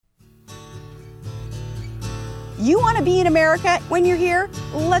You want to be in America when you're here?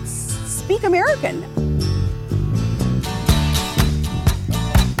 Let's speak American.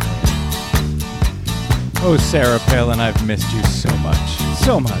 Oh, Sarah Palin, I've missed you so much.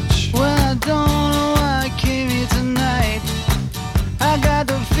 So much. Well, I don't know why I came here tonight. I got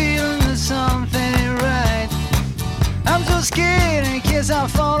the feeling that something ain't right. I'm so scared in case I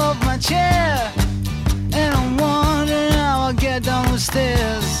fall off my chair. And I'm wondering how I'll get down the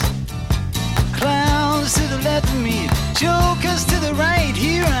stairs. Clowns to the left of me, jokers to the right.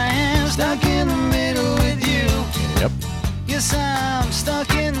 Here I am, stuck in the middle with you. Yep. Yes, I'm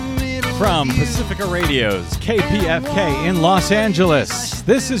stuck in the middle From with you. Pacifica Radio's KPFK in Los Angeles,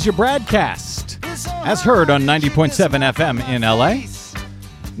 this is your BradCast, as heard on 90.7 FM in LA,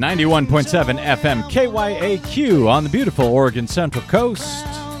 91.7 FM KYAQ on the beautiful Oregon Central Coast,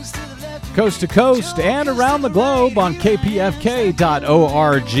 coast to coast, and around the globe on kpfk.org.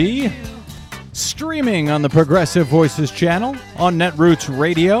 Streaming on the Progressive Voices channel, on Netroots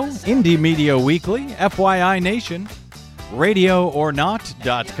Radio, Indie Media Weekly, FYI Nation,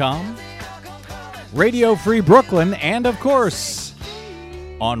 RadioOrNot.com, Radio Free Brooklyn, and of course,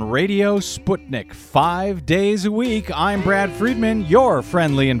 on Radio Sputnik 5 days a week. I'm Brad Friedman, your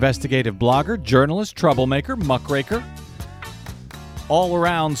friendly investigative blogger, journalist, troublemaker, muckraker,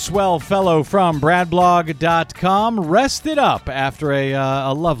 all-around swell fellow from bradblog.com, rested up after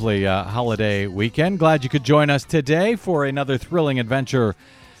a lovely holiday weekend. Glad you could join us today for another thrilling adventure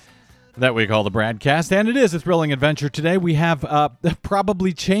that we call the BradCast, and it is a thrilling adventure today. We have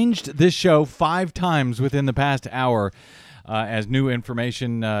probably changed this show 5 times within the past hour as new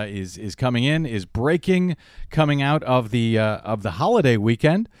information is coming in, is breaking, coming out of the holiday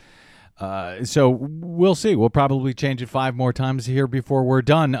weekend. So we'll see. We'll probably change it 5 more times here before we're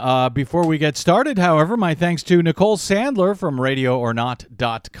done. Before we get started, however, my thanks to Nicole Sandler from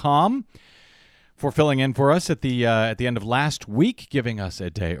RadioOrNot.com for filling in for us at the end of last week, giving us a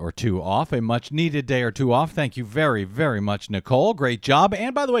day or two off, a much-needed day or two off. Thank you very, very much, Nicole. Great job.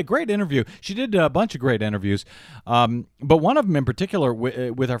 And, by the way, great interview. She did a bunch of great interviews, but one of them in particular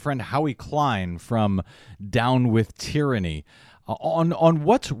with our friend Howie Klein from Down with Tyranny on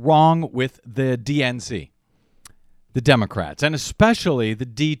what's wrong with the DNC, the Democrats, and especially the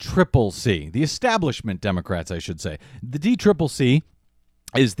DCCC, the establishment Democrats, I should say. The DCCC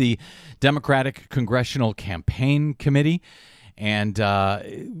is the Democratic Congressional Campaign Committee. And,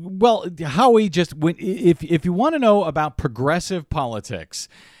 well, Howie just went, if you want to know about progressive politics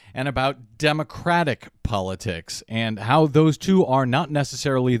and about democratic politics and how those two are not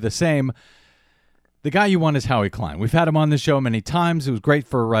necessarily the same, the guy you want is Howie Klein. We've had him on the show many times. It was great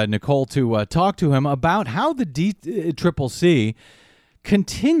for Nicole to talk to him about how the DCCC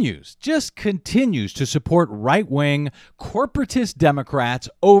continues to support right-wing corporatist Democrats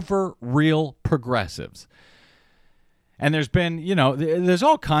over real progressives. And there's been, there's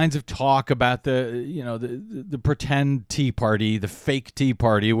all kinds of talk about the pretend Tea Party, the fake Tea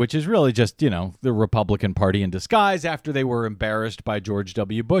Party, which is really just, the Republican Party in disguise after they were embarrassed by George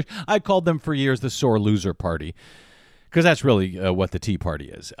W. Bush. I called them for years the sore loser party, because that's really what the Tea Party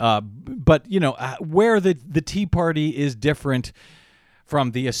is. But, where the Tea Party is different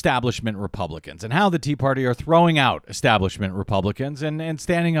from the establishment Republicans and how the Tea Party are throwing out establishment Republicans and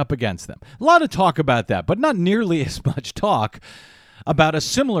standing up against them. A lot of talk about that, but not nearly as much talk about a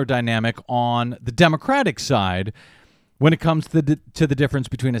similar dynamic on the Democratic side when it comes to the difference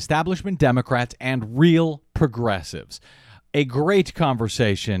between establishment Democrats and real progressives. A great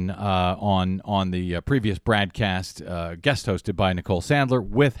conversation on the previous BradCast, guest hosted by Nicole Sandler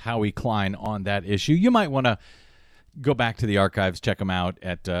with Howie Klein on that issue. You might want to go back to the archives, check them out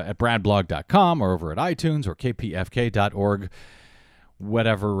at bradblog.com or over at iTunes or kpfk.org,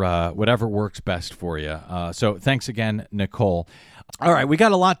 whatever works best for you. So thanks again, Nicole. All right, we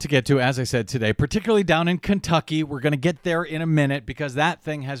got a lot to get to, as I said today, particularly down in Kentucky. We're going to get there in a minute because that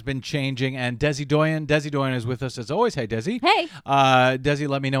thing has been changing. And Desi Doyen is with us as always. Hey, Desi. Hey. Desi,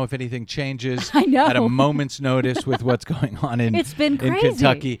 let me know if anything changes I know. At a moment's notice with what's going on It's been in crazy.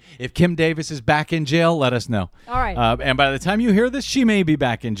 Kentucky. If Kim Davis is back in jail, let us know. All right. And by the time you hear this, she may be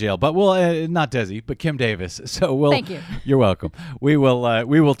back in jail. But we'll not Desi, but Kim Davis. So we'll. Thank you. You're welcome. We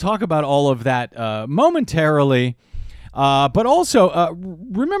will talk about all of that momentarily. But also,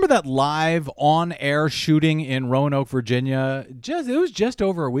 remember that live on-air shooting in Roanoke, Virginia? It was just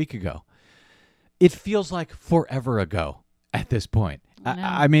over a week ago. It feels like forever ago at this point.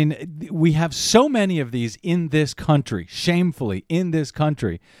 I mean, we have so many of these in this country, shamefully in this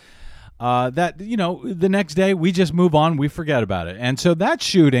country, that, the next day we just move on, we forget about it. And so that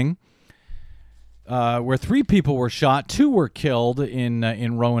shooting where 3 people were shot, 2 were killed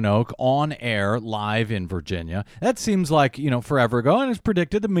in Roanoke on air live in Virginia. That seems like, forever ago, and as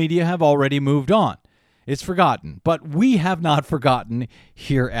predicted, the media have already moved on. It's forgotten, but we have not forgotten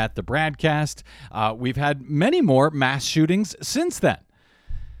here at the BradCast. We've had many more mass shootings since then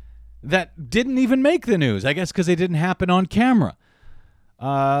that didn't even make the news, I guess because they didn't happen on camera.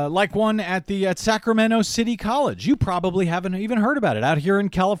 Like one at Sacramento City College. You probably haven't even heard about it. Out here in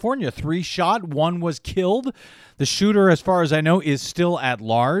California, 3 shot, 1 was killed. The shooter, as far as I know, is still at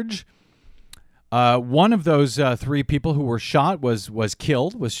large. One of those 3 people who were shot was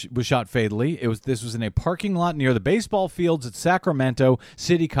killed, was shot fatally. This was in a parking lot near the baseball fields at Sacramento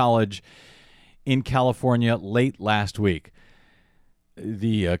City College in California late last week.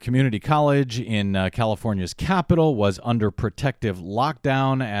 The community college in California's capital was under protective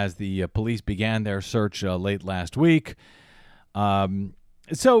lockdown as the police began their search late last week. But we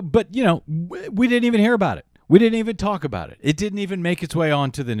didn't even hear about it. We didn't even talk about it. It didn't even make its way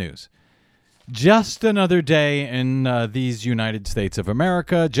onto the news. Just another day in these United States of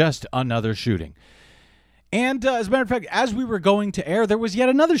America, just another shooting. And as a matter of fact, as we were going to air, there was yet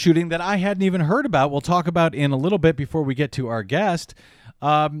another shooting that I hadn't even heard about. We'll talk about in a little bit before we get to our guest,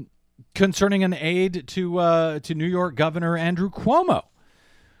 concerning an aide to New York Governor Andrew Cuomo,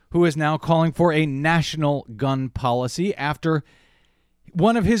 who is now calling for a national gun policy after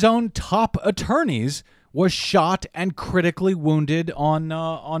one of his own top attorneys was shot and critically wounded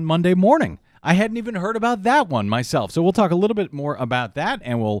on Monday morning. I hadn't even heard about that one myself. So we'll talk a little bit more about that,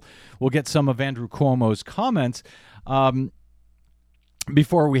 and we'll get some of Andrew Cuomo's comments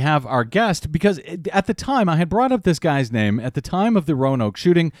before we have our guest, because at the time, I had brought up this guy's name. At the time of the Roanoke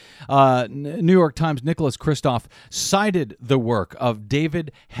shooting, New York Times' Nicholas Kristof cited the work of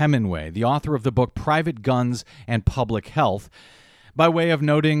David Hemenway, the author of the book Private Guns and Public Health, by way of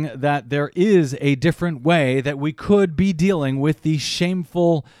noting that there is a different way that we could be dealing with the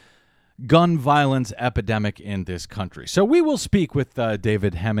shameful gun violence epidemic in this country. So we will speak with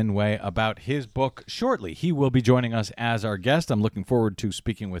David Hemenway about his book shortly. He will be joining us as our guest. I'm looking forward to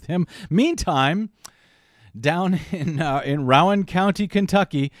speaking with him. Meantime, down in Rowan County,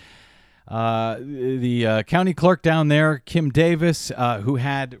 Kentucky, the county clerk down there, Kim Davis, who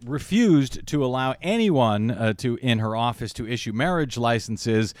had refused to allow anyone in her office to issue marriage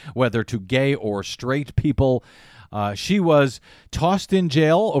licenses, whether to gay or straight people. She was tossed in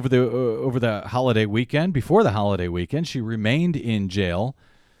jail over the holiday weekend. Before the holiday weekend, she remained in jail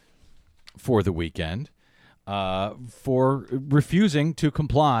for the weekend for refusing to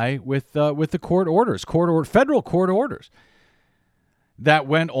comply with the court orders, federal court orders that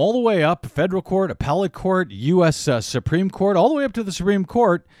went all the way up, federal court, appellate court, U.S. Supreme Court, all the way up to the Supreme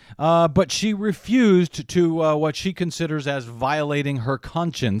Court. But she refused to what she considers as violating her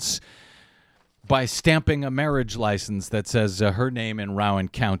conscience by stamping a marriage license that says her name in Rowan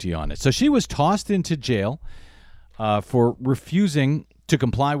County on it. So she was tossed into jail for refusing to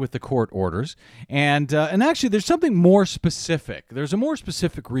comply with the court orders. And actually, there's something more specific. There's a more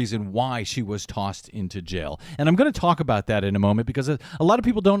specific reason why she was tossed into jail. And I'm going to talk about that in a moment because a lot of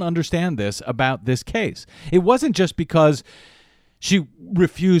people don't understand this about this case. It wasn't just because she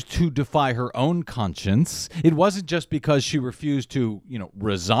refused to defy her own conscience. It wasn't just because she refused to,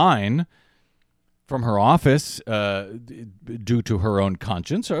 resign from her office due to her own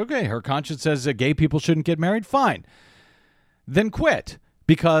conscience. Okay, her conscience says gay people shouldn't get married. Fine. Then quit,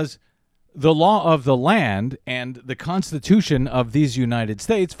 because the law of the land and the Constitution of these United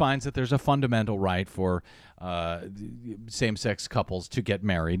States finds that there's a fundamental right for same-sex couples to get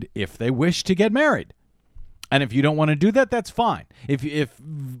married if they wish to get married. And if you don't want to do that, that's fine. If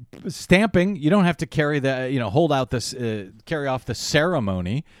stamping, you don't have to carry carry off the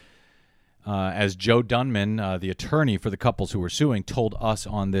ceremony. As Joe Dunman, the attorney for the couples who were suing, told us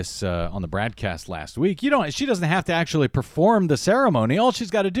on the BradCast last week, she doesn't have to actually perform the ceremony. All she's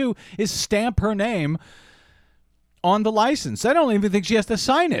got to do is stamp her name on the license. I don't even think she has to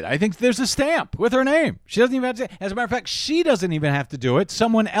sign it. I think there's a stamp with her name. She doesn't even have to. As a matter of fact, she doesn't even have to do it.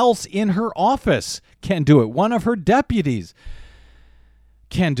 Someone else in her office can do it. One of her deputies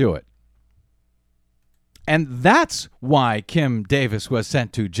can do it. And that's why Kim Davis was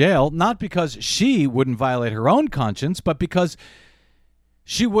sent to jail, not because she wouldn't violate her own conscience, but because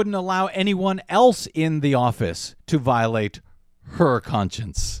she wouldn't allow anyone else in the office to violate her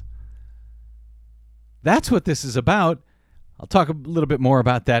conscience. That's what this is about. I'll talk a little bit more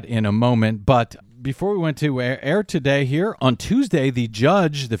about that in a moment. But before we went to air today here, on Tuesday,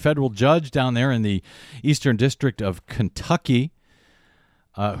 the federal judge down there in the Eastern District of Kentucky,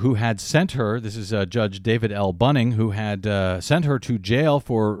 who had sent her, this is Judge David L. Bunning, who had sent her to jail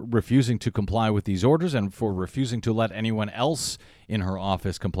for refusing to comply with these orders and for refusing to let anyone else in her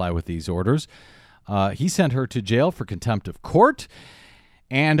office comply with these orders. He sent her to jail for contempt of court.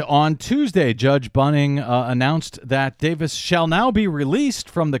 And on Tuesday, Judge Bunning announced that Davis shall now be released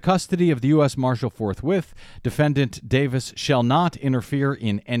from the custody of the U.S. Marshal forthwith. Defendant Davis shall not interfere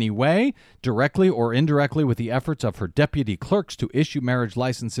in any way, directly or indirectly, with the efforts of her deputy clerks to issue marriage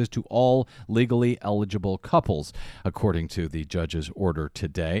licenses to all legally eligible couples, according to the judge's order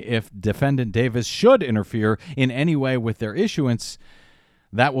today. If Defendant Davis should interfere in any way with their issuance,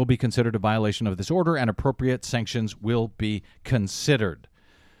 that will be considered a violation of this order, and appropriate sanctions will be considered.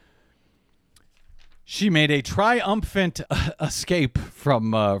 She made a triumphant escape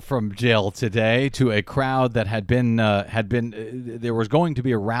from jail today to a crowd that had been there was going to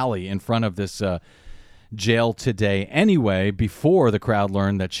be a rally in front of this jail today anyway, before the crowd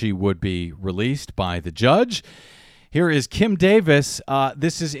learned that she would be released by the judge. Here is Kim Davis.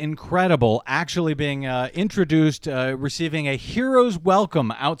 This is incredible, actually being introduced, receiving a hero's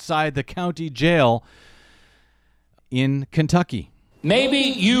welcome outside the county jail in Kentucky. Maybe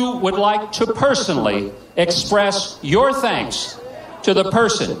you would like to personally express your thanks to the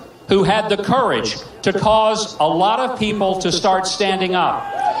person who had the courage to cause a lot of people to start standing up.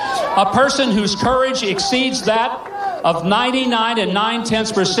 A person whose courage exceeds that of 99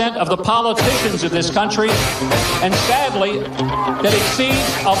 9/10% of the politicians of this country, and sadly, that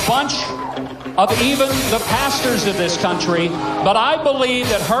exceeds a bunch of even the pastors of this country. But I believe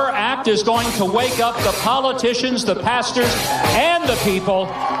that her act is going to wake up the politicians, the pastors, and the people.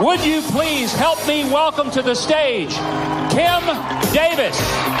 Would you please help me welcome to the stage Kim Davis?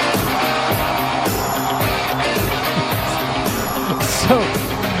 So,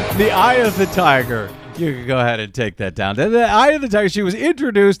 the Eye of the Tiger. You can go ahead and take that down. The Eye of the Tiger, she was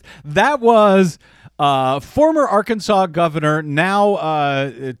introduced. That was former Arkansas governor,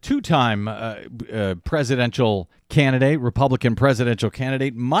 now two-time presidential candidate, Republican presidential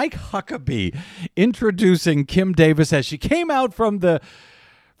candidate, Mike Huckabee, introducing Kim Davis as she came out from the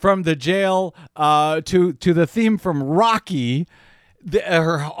jail to the theme from Rocky.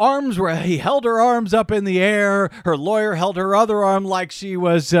 Her arms were, he held her arms up in the air. Her lawyer held her other arm like she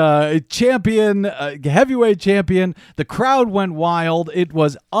was a champion, a heavyweight champion. The crowd went wild. It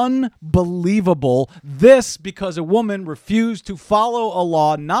was unbelievable. This because a woman refused to follow a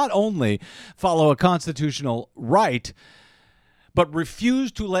law, not only follow a constitutional right, but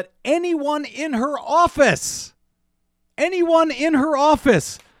refused to let anyone in her office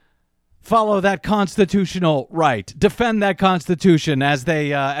follow that constitutional right, defend that Constitution as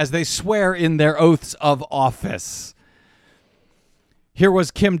they swear in their oaths of office. Here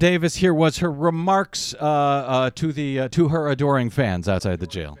was Kim Davis. Here was her remarks to her adoring fans outside the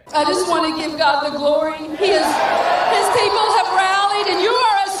jail. I just want to give God the glory. His people have rallied, and you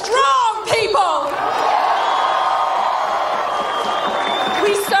are a strong people.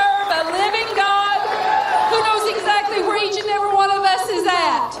 We serve a living God who knows exactly where each and every one of us is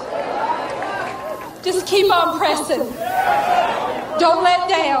at. Just keep on pressing. Don't let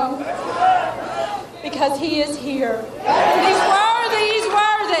down. Because he is here. And he's worthy, he's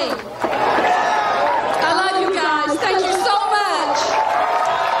worthy. I love you guys. Thank you so much.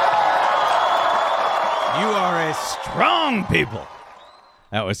 You are a strong people.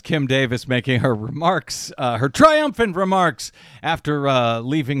 That was Kim Davis making her remarks, her triumphant remarks after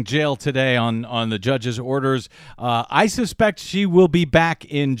leaving jail today on the judge's orders. I suspect she will be back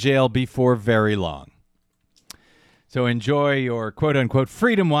in jail before very long. So enjoy your quote-unquote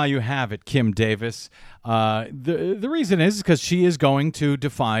freedom while you have it, Kim Davis. The reason is because she is going to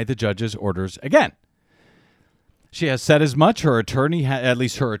defy the judge's orders again. She has said as much. Her attorney, at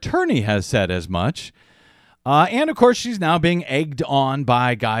least her attorney, has said as much. And, of course, she's now being egged on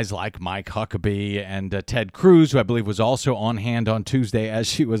by guys like Mike Huckabee and Ted Cruz, who I believe was also on hand on Tuesday as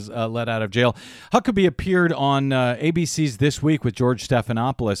she was let out of jail. Huckabee appeared on ABC's This Week with George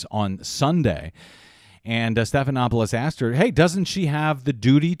Stephanopoulos on Sunday. And Stephanopoulos asked her, hey, doesn't she have the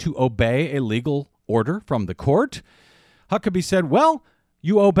duty to obey a legal order from the court? Huckabee said, well,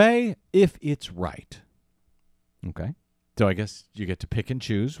 you obey if it's right. Okay. So I guess you get to pick and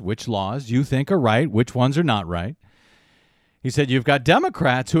choose which laws you think are right, which ones are not right. He said you've got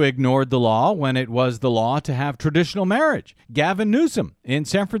Democrats who ignored the law when it was the law to have traditional marriage. Gavin Newsom in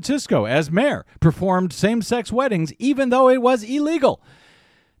San Francisco as mayor performed same-sex weddings even though it was illegal.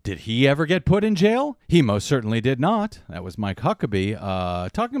 Did he ever get put in jail? He most certainly did not. That was Mike Huckabee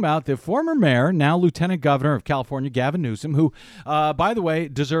talking about the former mayor, now Lieutenant Governor of California, Gavin Newsom, who, by the way,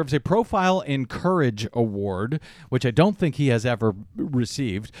 deserves a Profile in Courage award, which I don't think he has ever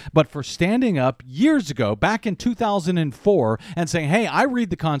received, but for standing up years ago, back in 2004, and saying, hey, I read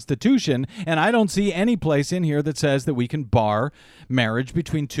the Constitution, and I don't see any place in here that says that we can bar marriage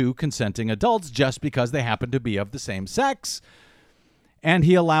between two consenting adults just because they happen to be of the same sex. And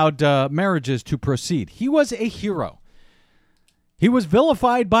he allowed marriages to proceed. He was a hero. He was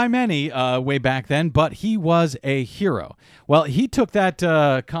vilified by many way back then, but he was a hero. Well, he took that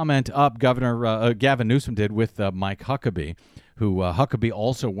comment up, Governor Gavin Newsom did, with Mike Huckabee, who Huckabee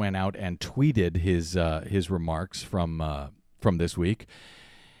also went out and tweeted his remarks from this week.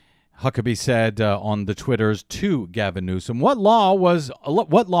 Huckabee said on the Twitters to Gavin Newsom, what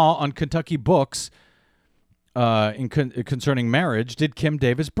law on Kentucky books concerning marriage did Kim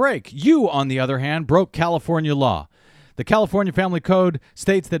Davis break? You, on the other hand, broke California law. The California Family Code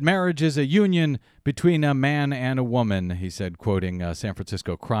states that marriage is a union between a man and a woman, he said, quoting San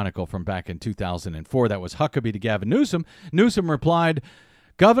Francisco Chronicle from back in 2004. That was Huckabee to Gavin Newsom. Newsom replied,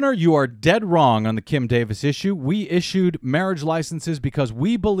 Governor, you are dead wrong on the Kim Davis issue. We issued marriage licenses because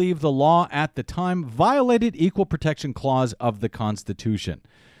we believe the law at the time violated Equal Protection Clause of the Constitution.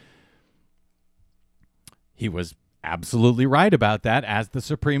 He was absolutely right about that, as the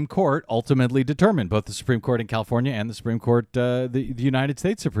Supreme Court ultimately determined, both the Supreme Court in California and the Supreme Court, the United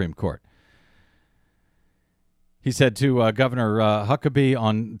States Supreme Court. He said to Governor Huckabee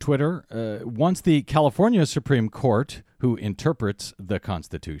on Twitter, once the California Supreme Court, who interprets the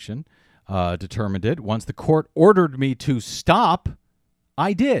Constitution, determined it, once the court ordered me to stop,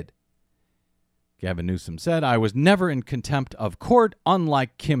 I did. Gavin Newsom said, I was never in contempt of court,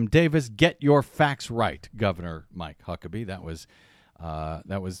 unlike Kim Davis. Get your facts right, Governor Mike Huckabee. That was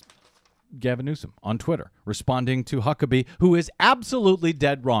Gavin Newsom on Twitter, responding to Huckabee, who is absolutely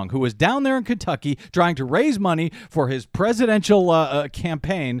dead wrong, who was down there in Kentucky trying to raise money for his presidential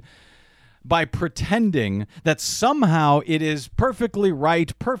campaign by pretending that somehow it is perfectly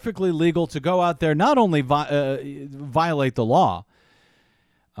right, perfectly legal to go out there, not only violate the law.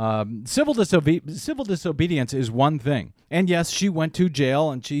 Civil disobedience is one thing. And yes, she went to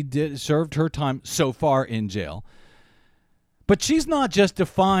jail and she served her time so far in jail. But she's not just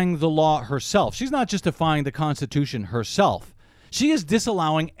defying the law herself. She's not just defying the Constitution herself. She is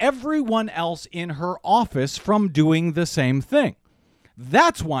disallowing everyone else in her office from doing the same thing.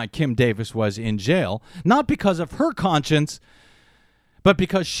 That's why Kim Davis was in jail, not because of her conscience, but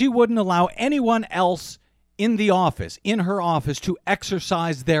because she wouldn't allow anyone else in her office, to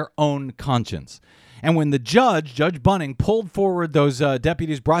exercise their own conscience. And when the Judge Bunning, pulled forward those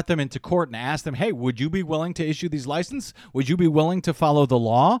deputies, brought them into court and asked them, hey, would you be willing to issue these licenses? Would you be willing to follow the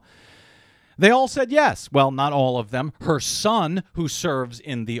law? They all said yes. Well, not all of them. Her son, who serves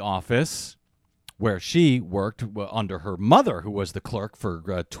in the office where she worked under her mother, who was the clerk for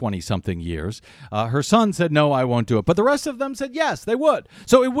 20-something years, her son said, no, I won't do it. But the rest of them said yes, they would.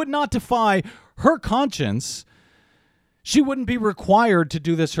 So it would not defy her conscience. She wouldn't be required to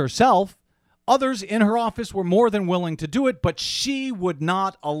do this herself. Others in her office were more than willing to do it, but she would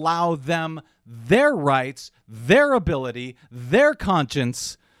not allow them their rights, their ability, their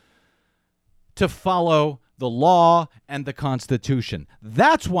conscience to follow the law and the Constitution.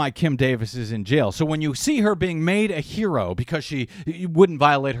 That's why Kim Davis is in jail. So when you see her being made a hero because she wouldn't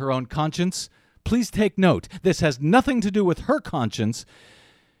violate her own conscience, please take note. This has nothing to do with her conscience.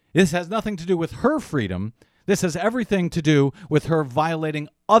 This has nothing to do with her freedom. This has everything to do with her violating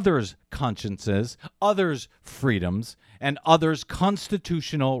others' consciences, others' freedoms, and others'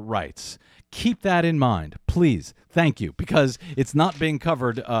 constitutional rights. Keep that in mind, please. Thank you, because it's not being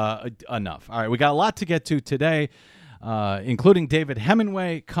covered enough. All right, we got a lot to get to today, including David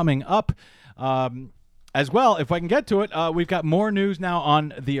Hemenway coming up. As well, if I can get to it, we've got more news now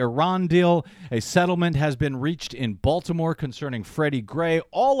on the Iran deal. A settlement has been reached in Baltimore concerning Freddie Gray.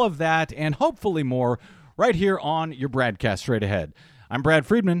 All of that and hopefully more right here on your BradCast straight ahead. I'm Brad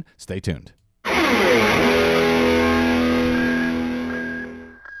Friedman. Stay tuned.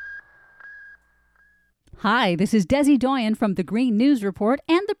 Hi, this is Desi Doyen from the Green News Report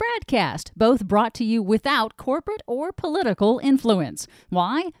and the BradCast, both brought to you without corporate or political influence.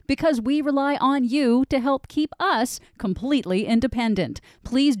 Why? Because we rely on you to help keep us completely independent.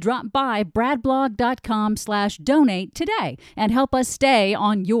 Please drop by bradblog.com/donate today and help us stay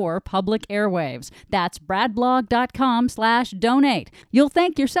on your public airwaves. That's bradblog.com/donate. You'll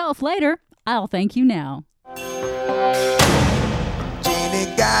thank yourself later. I'll thank you now.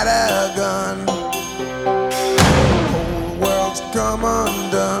 Jeannie got a gun. Come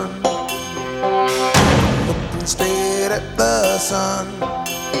undone. son. What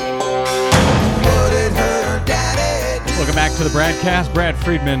did her daddy do? Welcome back to the BradCast. Brad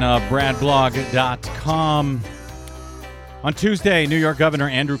Friedman of BradBlog.com. On Tuesday, New York Governor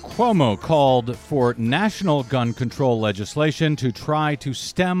Andrew Cuomo called for national gun control legislation to try to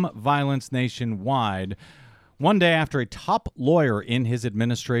stem violence nationwide, one day after a top lawyer in his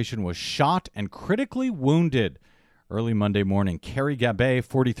administration was shot and critically wounded. Early Monday morning, Carrie Gabay,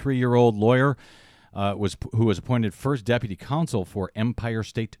 43-year-old lawyer, who was appointed first deputy counsel for Empire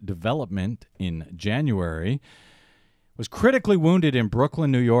State Development in January, was critically wounded in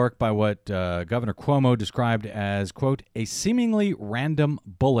Brooklyn, New York, by what Governor Cuomo described as, quote, a seemingly random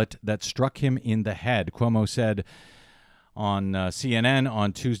bullet that struck him in the head. Cuomo said on CNN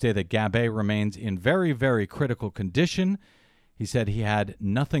on Tuesday that Gabay remains in very, very critical condition. He said he had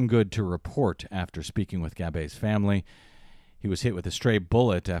nothing good to report after speaking with Gabay's family. He was hit with a stray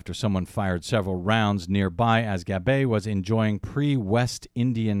bullet after someone fired several rounds nearby as Gabay was enjoying pre-West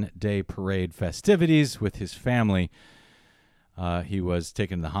Indian Day Parade festivities with his family. He was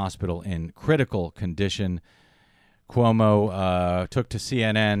taken to the hospital in critical condition. Cuomo took to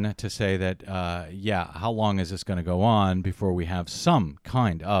CNN to say that, how long is this going to go on before we have some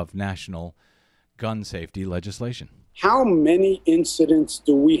kind of national gun safety legislation? How many incidents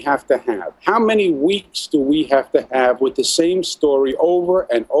do we have to have? How many weeks do we have to have with the same story over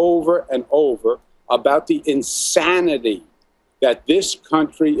and over and over about the insanity that this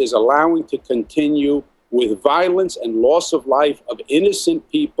country is allowing to continue with violence and loss of life of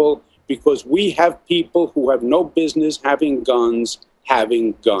innocent people because we have people who have no business having guns.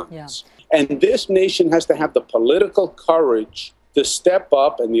 Yeah. And this nation has to have the political courage to step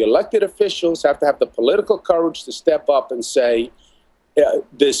up, and the elected officials have to have the political courage to step up and say,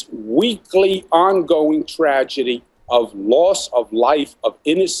 this weekly ongoing tragedy of loss of life of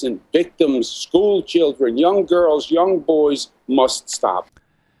innocent victims, school children, young girls, young boys, must stop.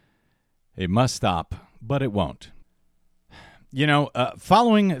 It must stop, but it won't. You know,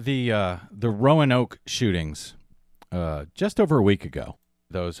 following the Roanoke shootings just over a week ago,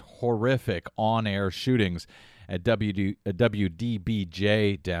 those horrific on-air shootings at WDBJ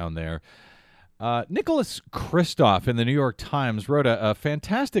down there, Nicholas Kristof in the New York Times wrote a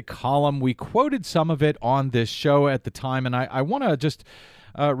fantastic column. We quoted some of it on this show at the time, and I want to just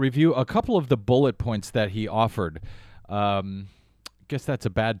review a couple of the bullet points that he offered. Guess that's a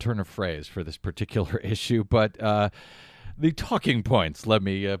bad turn of phrase for this particular issue, but the talking points, let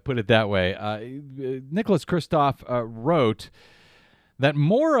me put it that way. Nicholas Kristof wrote that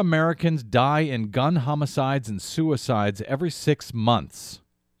more Americans die in gun homicides and suicides every 6 months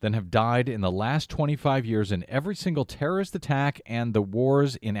than have died in the last 25 years in every single terrorist attack and the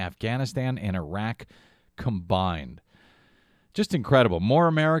wars in Afghanistan and Iraq combined. Just incredible. More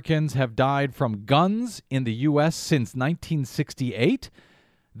Americans have died from guns in the U.S. since 1968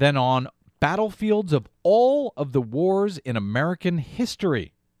 than on battlefields of all of the wars in American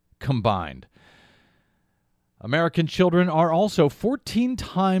history combined. American children are also 14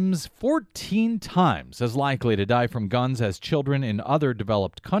 times as likely to die from guns as children in other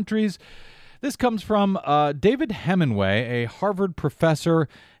developed countries. This comes from David Hemenway, a Harvard professor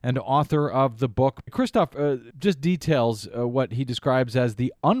and author of the book. Kristof just details what he describes as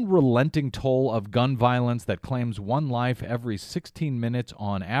the unrelenting toll of gun violence that claims one life every 16 minutes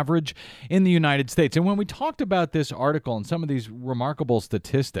on average in the United States. And when we talked about this article and some of these remarkable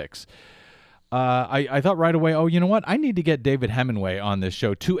statistics, I thought right away, oh, you know what? I need to get David Hemenway on this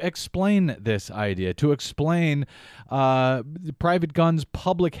show to explain this idea, to explain private guns,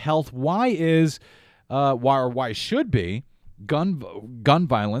 public health. Why should be gun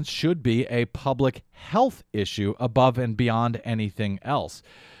violence should be a public health issue above and beyond anything else.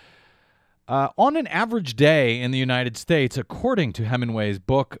 On an average day in the United States, according to Hemenway's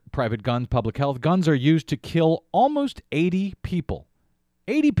book, Private Guns, Public Health, guns are used to kill almost 80 people.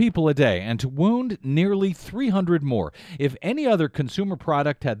 80 people a day, and to wound nearly 300 more. If any other consumer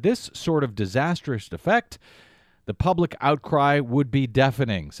product had this sort of disastrous effect, the public outcry would be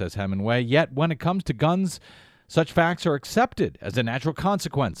deafening, says Hemenway. Yet when it comes to guns, such facts are accepted as a natural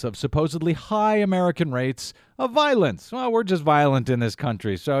consequence of supposedly high American rates of violence. Well, we're just violent in this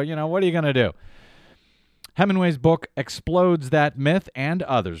country, so, what are you going to do? Hemenway's book explodes that myth and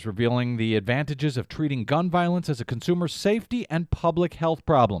others, revealing the advantages of treating gun violence as a consumer safety and public health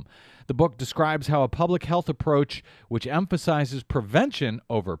problem. The book describes how a public health approach which emphasizes prevention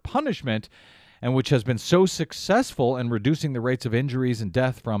over punishment and which has been so successful in reducing the rates of injuries and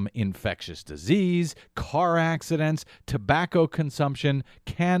death from infectious disease, car accidents, tobacco consumption,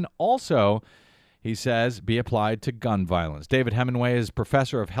 can also he says, be applied to gun violence. David Hemenway is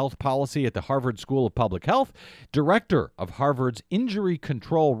professor of health policy at the Harvard School of Public Health, director of Harvard's Injury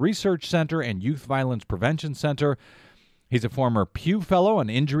Control Research Center and Youth Violence Prevention Center. He's a former Pew Fellow on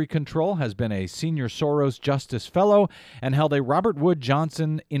Injury Control, has been a Senior Soros Justice Fellow, and held a Robert Wood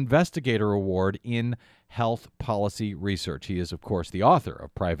Johnson Investigator Award in Health Policy Research. He is, of course, the author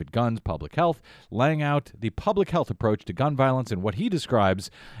of Private Guns, Public Health, laying out the public health approach to gun violence and what he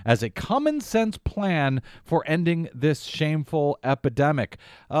describes as a common-sense plan for ending this shameful epidemic.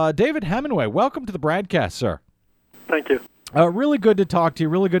 David Hemenway, welcome to the BradCast, sir. Thank you. Really good to talk to you.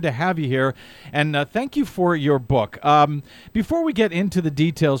 Really good to have you here. And thank you for your book. Before we get into the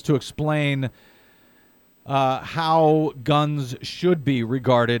details to explain how guns should be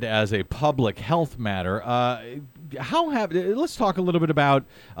regarded as a public health matter, let's talk a little bit about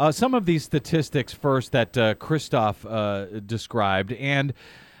some of these statistics first that Christoph described, and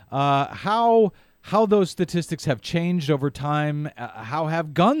how those statistics have changed over time. How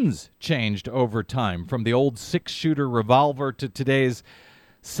have guns changed over time, from the old 6-shooter revolver to today's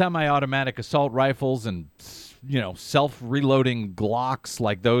semi-automatic assault rifles and self-reloading Glocks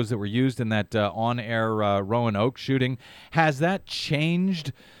like those that were used in that on-air Roanoke shooting? Has that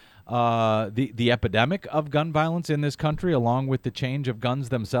changed the epidemic of gun violence in this country, along with the change of guns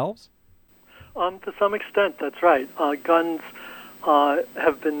themselves? To some extent, that's right. Guns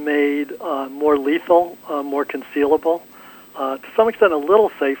have been made more lethal, more concealable, to some extent a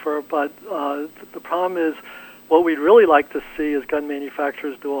little safer, but the problem is what we'd really like to see is gun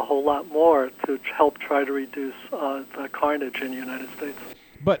manufacturers do a whole lot more to help try to reduce the carnage in the United States.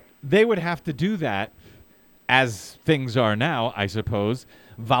 But they would have to do that, as things are now, I suppose,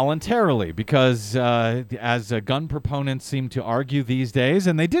 voluntarily, because as gun proponents seem to argue these days,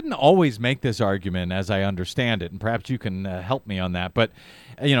 and they didn't always make this argument, as I understand it, and perhaps you can help me on that, but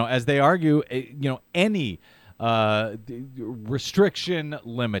as they argue, any restriction,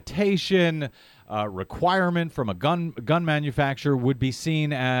 limitation, requirement from a gun manufacturer would be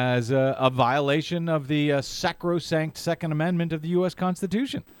seen as a violation of the sacrosanct Second Amendment of the U.S.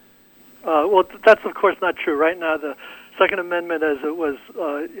 Constitution. Well, that's of course not true. Right now, the Second Amendment, as it was,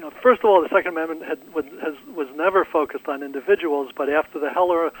 first of all, the Second Amendment was never focused on individuals, but after the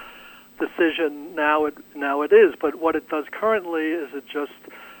Heller decision, now it is. But what it does currently is it just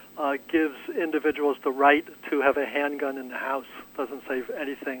gives individuals the right to have a handgun in the house. It doesn't say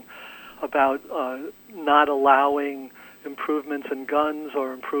anything about not allowing improvements in guns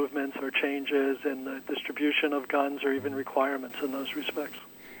or improvements or changes in the distribution of guns or even requirements in those respects.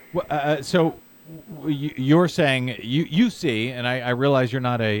 Well, so you're saying you see, and I realize you're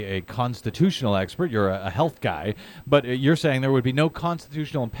not a constitutional expert, you're a health guy, but you're saying there would be no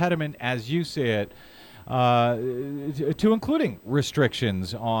constitutional impediment, as you see it, to including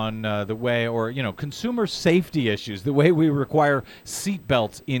restrictions on the way, or consumer safety issues, the way we require seat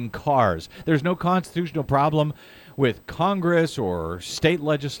belts in cars. There's no constitutional problem with Congress or state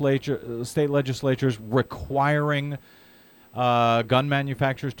legislatures requiring gun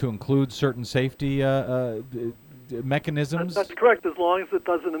manufacturers to include certain safety mechanisms? That's correct, as long as it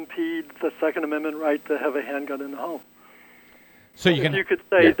doesn't impede the Second Amendment right to have a handgun in the home. So you could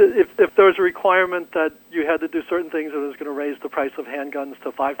say that if there was a requirement that you had to do certain things, it was going to raise the price of handguns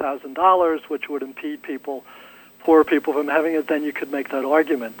to $5,000, which would impede poor people from having it, then you could make that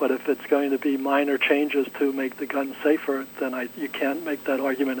argument. But if it's going to be minor changes to make the gun safer, then you can't make that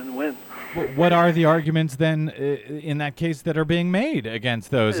argument and win. What are the arguments then in that case that are being made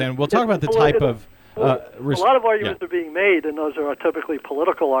against those? And we'll talk about the type of... a lot of arguments are being made, and those are typically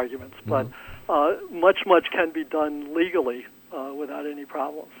political arguments, but much can be done legally without any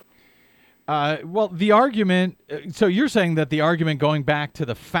problems. Well, the argument... so you're saying that the argument going back to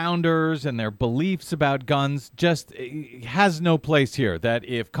the founders and their beliefs about guns just has no place here, that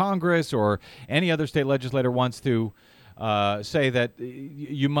if Congress or any other state legislator wants to say that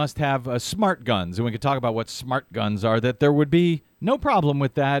you must have smart guns, and we could talk about what smart guns are, that there would be no problem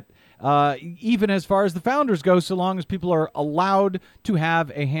with that, even as far as the founders go, so long as people are allowed to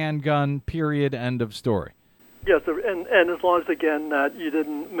have a handgun, period, end of story. Yes, and as long as, again, that you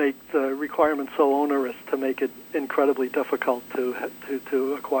didn't make the requirements so onerous to make it incredibly difficult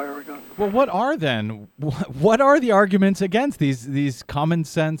to acquire a gun. Well, what are the arguments against these common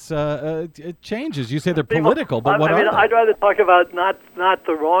sense changes? You say they're political, but what are they? I'd rather talk about not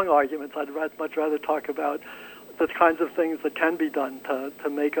the wrong arguments. I'd much rather talk about the kinds of things that can be done to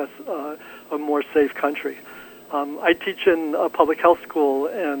make us a more safe country. I teach in a public health school,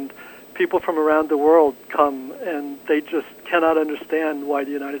 and people from around the world come, and they just cannot understand why the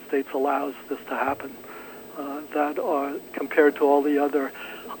United States allows this to happen. That compared to all the other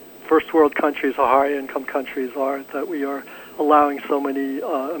first world countries or high-income countries are that we are allowing so many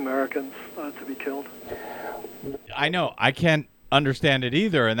Americans to be killed. I know. I can't understand it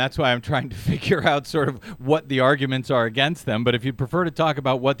either, and that's why I'm trying to figure out sort of what the arguments are against them. But if you'd prefer to talk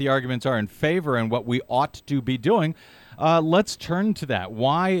about what the arguments are in favor and what we ought to be doing, let's turn to that.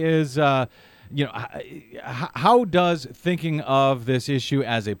 Why is, how does thinking of this issue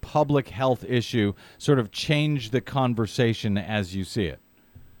as a public health issue sort of change the conversation as you see it?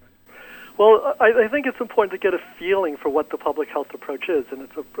 Well, I think it's important to get a feeling for what the public health approach is, and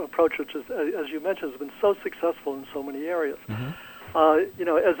it's an approach which is, as you mentioned, has been so successful in so many areas. Mm-hmm.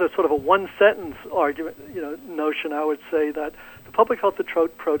 As a sort of a one-sentence argument, notion, I would say that the public health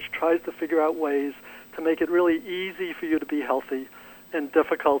approach tries to figure out ways to make it really easy for you to be healthy and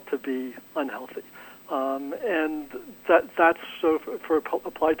difficult to be unhealthy. And that's so for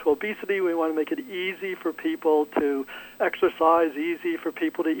applied to obesity. We want to make it easy for people to exercise, easy for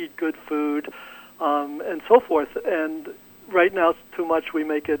people to eat good food, and so forth. And right now, too much we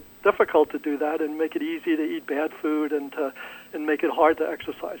make it difficult to do that, and make it easy to eat bad food, and make it hard to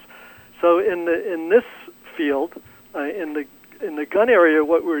exercise. So in this field, in the gun area,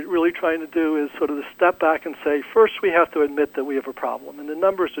 what we're really trying to do is sort of to step back and say, first we have to admit that we have a problem. And the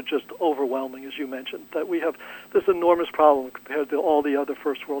numbers are just overwhelming, as you mentioned, that we have this enormous problem compared to all the other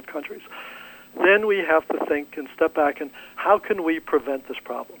first world countries. Then we have to think and step back and how can we prevent this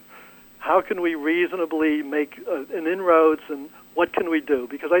problem? How can we reasonably make an inroads, and what can we do?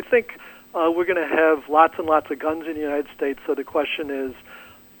 Because I think we're going to have lots and lots of guns in the United States, so the question is,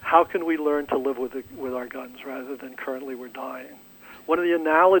 how can we learn to live with our guns rather than currently we're dying? One of the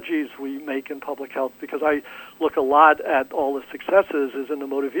analogies we make in public health, because I look a lot at all the successes, is in the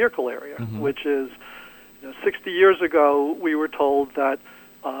motor vehicle area, mm-hmm. which is 60 years ago we were told that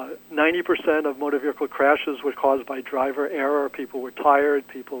 90% of motor vehicle crashes were caused by driver error. People were tired,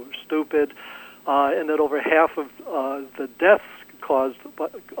 people were stupid, and that over half of the deaths caused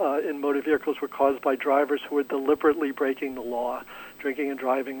in motor vehicles were caused by drivers who were deliberately breaking the law, drinking and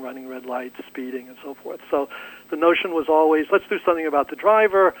driving, running red lights, speeding, and so forth. So the notion was always, let's do something about the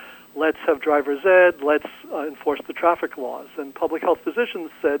driver, let's have driver's ed, let's enforce the traffic laws. And public health physicians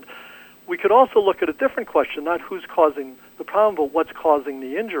said, we could also look at a different question, not who's causing the problem, but what's causing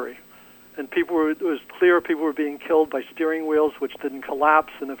the injury. And it was clear people were being killed by steering wheels which didn't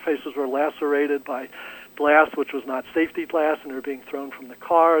collapse, and their faces were lacerated by glass which was not safety glass, and they were being thrown from the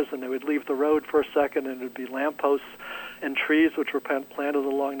cars, and they would leave the road for a second, and it would be lampposts and trees which were planted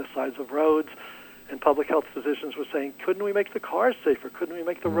along the sides of roads. And public health physicians were saying, couldn't we make the cars safer? Couldn't we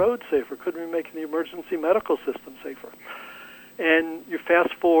make the roads safer? Couldn't we make the emergency medical system safer? And you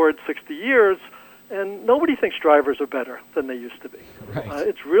fast forward 60 years, and nobody thinks drivers are better than they used to be. Right.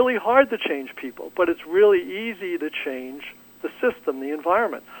 It's really hard to change people, but it's really easy to change the system, the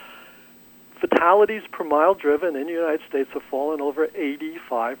environment. Fatalities per mile driven in the United States have fallen over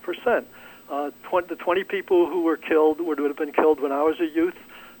 85%. The 20 people who were killed would have been killed when I was a youth.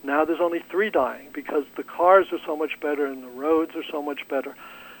 Now there's only 3 dying because the cars are so much better and the roads are so much better.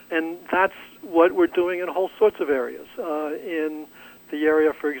 And that's what we're doing in all sorts of areas. In the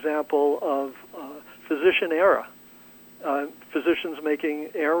area, for example, of physician error, physicians making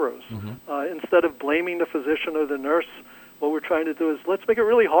errors. Mm-hmm. Instead of blaming the physician or the nurse, what we're trying to do is let's make it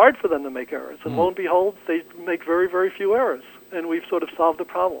really hard for them to make errors. And lo and behold, they make very, very few errors. And we've sort of solved the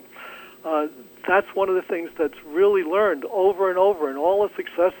problem. That's one of the things that's really learned over and over in all the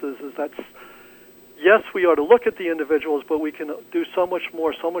successes is that, yes, we ought to look at the individuals, but we can do so much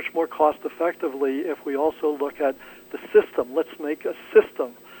more cost effectively if we also look at the system. Let's make a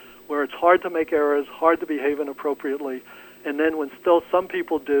system where it's hard to make errors, hard to behave inappropriately, and then when still some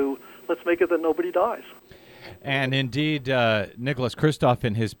people do, let's make it that nobody dies. And indeed, Nicholas Kristof,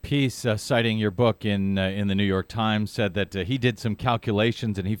 in his piece citing your book in the New York Times, said that he did some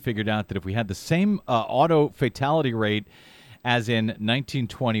calculations and he figured out that if we had the same auto fatality rate as in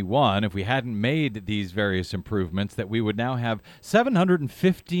 1921, if we hadn't made these various improvements, that we would now have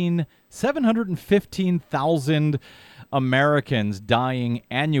 715,000 Americans dying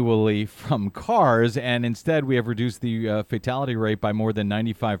annually from cars, and instead we have reduced the fatality rate by more than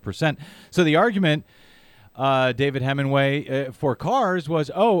 95%. So the argument, David Hemenway, for cars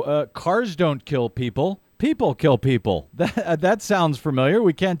was, cars don't kill people. People kill people. That sounds familiar.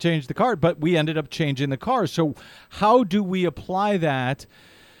 We can't change the car, but we ended up changing the car. So how do we apply that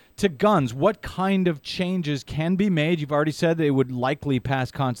to guns? What kind of changes can be made? You've already said they would likely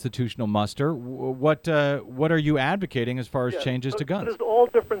pass constitutional muster. What are you advocating as far as changes to guns? There's all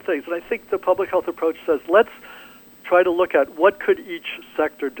different things, and I think the public health approach says let's try to look at what could each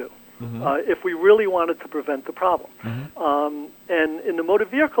sector do. if we really wanted to prevent the problem. And in the motor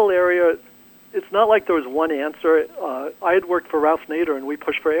vehicle area, it's not like there was one answer. I had worked for Ralph Nader, and we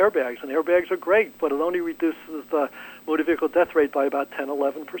pushed for airbags, and airbags are great, but it only reduces the motor vehicle death rate by about 10,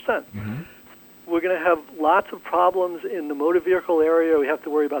 11%. We're going to have lots of problems in the motor vehicle area. We have to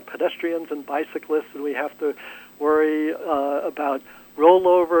worry about pedestrians and bicyclists, and we have to worry about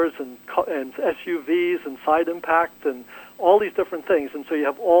rollovers and SUVs and side impact and all these different things. And so you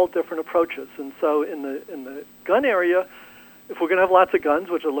have all different approaches. And so in the gun area, if we're going to have lots of guns,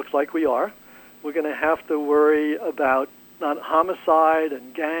 which it looks like we are, we're going to have to worry about homicide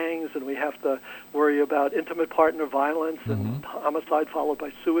and gangs, and we have to worry about intimate partner violence and homicide followed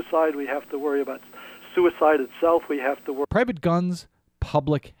by suicide. We have to worry about suicide itself. We have to worry private guns,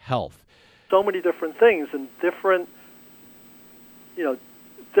 public health. So many different things, and different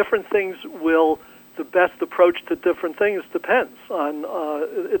things will. The best approach to different things depends on.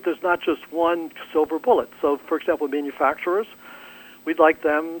 There's not just one silver bullet. So, for example, manufacturers, we'd like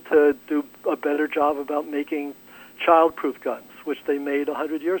them to do a better job about making child-proof guns, which they made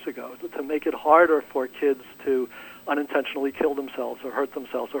 100 years ago, to make it harder for kids to unintentionally kill themselves or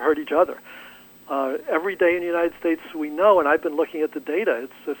hurt each other. Every day in the United States we know, and I've been looking at the data,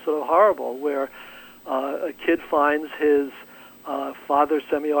 it's just sort of horrible, where a kid finds his father's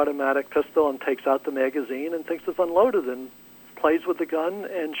semi-automatic pistol and takes out the magazine and thinks it's unloaded and plays with the gun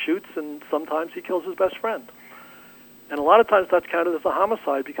and shoots, and sometimes he kills his best friend. And a lot of times that's counted as a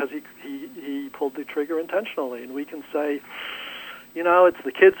homicide because he pulled the trigger intentionally. And we can say, it's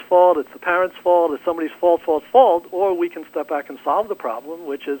the kid's fault, it's the parent's fault, it's somebody's fault, or we can step back and solve the problem,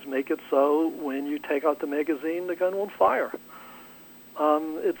 which is make it so when you take out the magazine, the gun won't fire.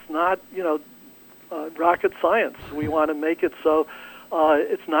 It's not, rocket science. We want to make it so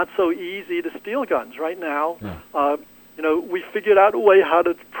it's not so easy to steal guns. Right now, we figured out a way how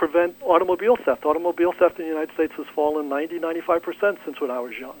to prevent automobile theft. Automobile theft in the United States has fallen 95% since when I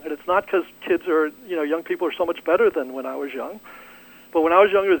was young. And it's not because kids are, young people are so much better than when I was young. But when I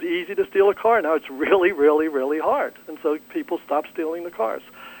was young, it was easy to steal a car. Now it's really, really, really hard. And so people stop stealing the cars.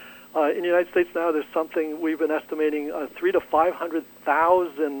 In the United States now, there's something we've been estimating 300,000 to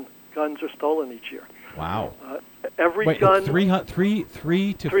 500,000 guns are stolen each year. Wow. Every gun...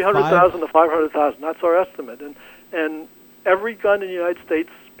 300,000 to 500,000. That's our estimate. And every gun in the United States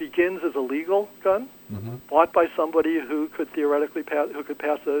begins as a legal gun, bought by somebody who could theoretically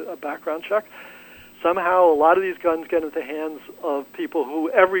pass a background check. Somehow, a lot of these guns get into the hands of people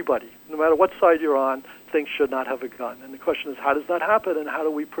who everybody, no matter what side you're on, thinks should not have a gun. And the question is, how does that happen, and how do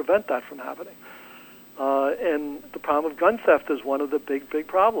we prevent that from happening? And the problem of gun theft is one of the big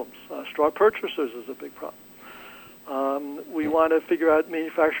problems. Straw purchasers is a big problem. We want to figure out,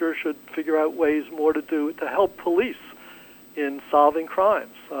 manufacturers should figure out ways more to do to help police in solving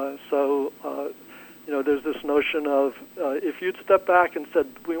crimes. There's this notion of if you'd step back and said,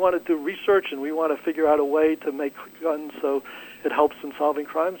 we want to do research and we want to figure out a way to make guns so it helps in solving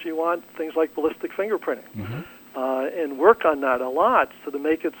crimes, you want things like ballistic fingerprinting. And work on that a lot so to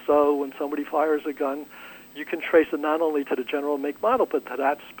make it so when somebody fires a gun, you can trace it not only to the general make model, but to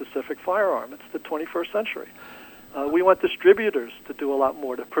that specific firearm. It's the 21st century. We want distributors to do a lot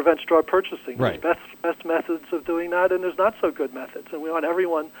more to prevent straw purchasing. Right. There's best methods of doing that, and there's not so good methods. And we want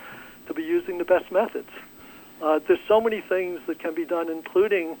everyone to be using the best methods. There's so many things that can be done,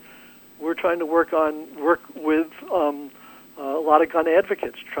 including we're trying to work with a lot of gun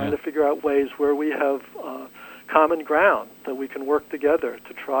advocates, trying to figure out ways where we have common ground that we can work together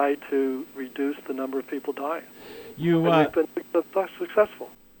to try to reduce the number of people dying. We've been successful.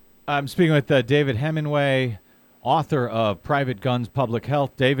 I'm speaking with David Hemenway, author of Private Guns, Public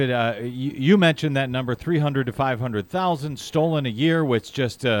Health. David, you mentioned that number, 300 to 500,000 stolen a year, which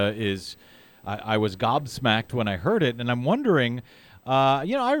just is, I was gobsmacked when I heard it. And I'm wondering,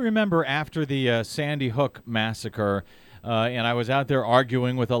 I remember after the Sandy Hook massacre, and I was out there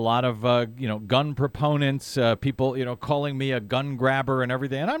arguing with a lot of, gun proponents, people, calling me a gun grabber and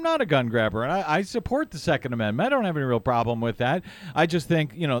everything. And I'm not a gun grabber, and I support the Second Amendment. I don't have any real problem with that. I just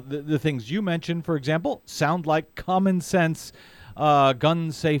think, the things you mentioned, for example, sound like common sense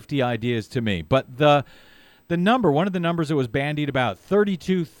gun safety ideas to me. But the number, one of the numbers that was bandied about,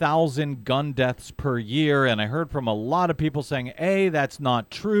 32,000 gun deaths per year. And I heard from a lot of people saying, A, that's not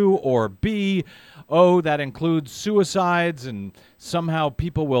true, or B, oh, that includes suicides, and somehow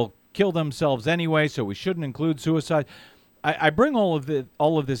people will kill themselves anyway, so we shouldn't include suicide. I bring all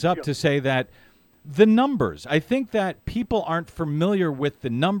of this up to say that the numbers, I think that people aren't familiar with the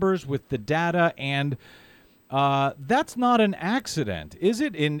numbers, with the data, and That's not an accident, is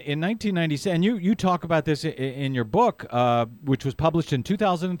it? In 1997, and you talk about this in your book, which was published in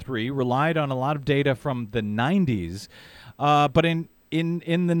 2003, relied on a lot of data from the 90s. But in the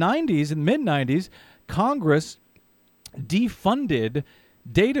 90s, in the mid-90s, Congress defunded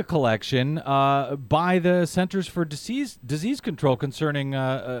data collection by the Centers for Disease Control concerning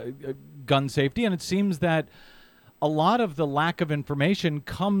gun safety, and it seems that a lot of the lack of information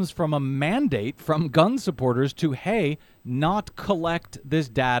comes from a mandate from gun supporters to, hey, not collect this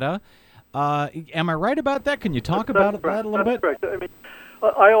data. Am I right about that? Can you talk about that a little bit? Correct. I mean,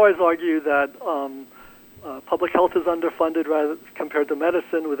 I always argue that public health is underfunded compared to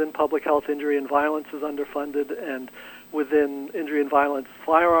medicine. Within public health, injury and violence is underfunded, and within injury and violence,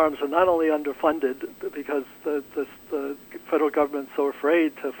 firearms are not only underfunded because the federal government's so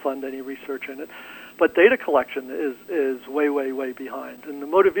afraid to fund any research in it, but data collection is way, way, way behind. In the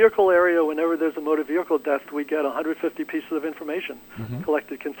motor vehicle area, whenever there's a motor vehicle death, we get 150 pieces of information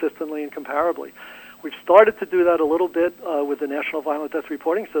collected consistently and comparably. We've started to do that a little bit with the National Violent Death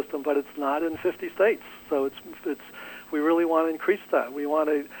Reporting System, but it's not in 50 states. So we really want to increase that. We want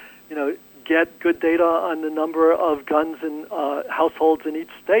to, get good data on the number of guns in households in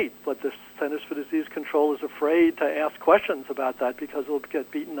each state, but the Centers for Disease Control is afraid to ask questions about that because it'll get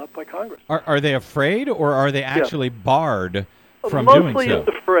beaten up by Congress. Are they afraid, or are they actually barred from doing so? Mostly it's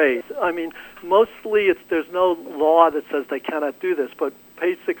afraid. I mean, mostly there's no law that says they cannot do this, but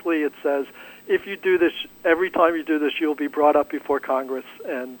basically it says if you do this, every time you do this, you'll be brought up before Congress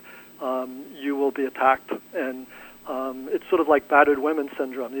and you will be attacked. And it's sort of like battered women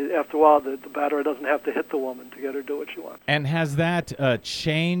syndrome. After a while, the batterer doesn't have to hit the woman to get her to do what she wants. And has that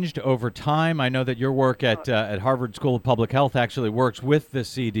changed over time? I know that your work at Harvard School of Public Health actually works with the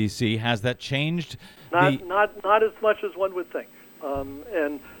CDC. Has that changed? Not as much as one would think.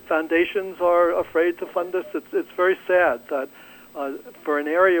 And foundations are afraid to fund this. It's very sad that for an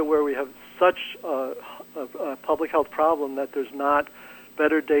area where we have such a public health problem that there's not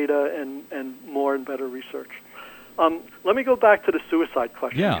better data and more and better research. Let me go back to the suicide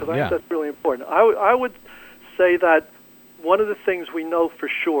question because I think that's really important. I would say that one of the things we know for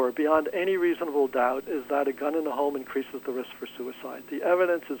sure, beyond any reasonable doubt, is that a gun in the home increases the risk for suicide. The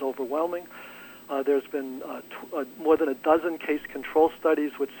evidence is overwhelming. There's been more than a dozen case control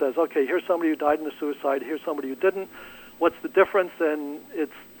studies which says, okay, here's somebody who died in a suicide, here's somebody who didn't. What's the difference? And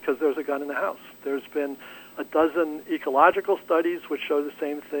it's because there's a gun in the house. There's been a dozen ecological studies which show the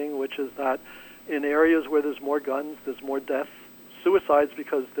same thing, which is that in areas where there's more guns, there's more suicides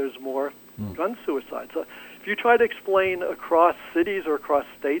because there's more gun suicides. So if you try to explain across cities or across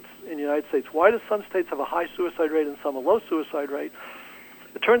states in the United States, why do some states have a high suicide rate and some a low suicide rate,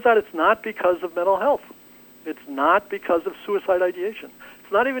 it turns out it's not because of mental health. It's not because of suicide ideation.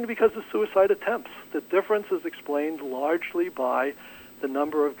 It's not even because of suicide attempts. The difference is explained largely by the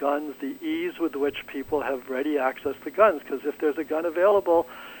number of guns, the ease with which people have ready access to guns, because if there's a gun available,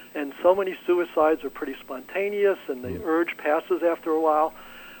 and so many suicides are pretty spontaneous, and the urge passes after a while.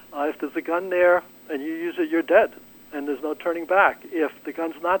 If there's a gun there and you use it, you're dead, and there's no turning back. If the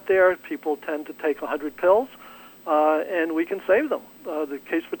gun's not there, people tend to take 100 pills, and we can save them. The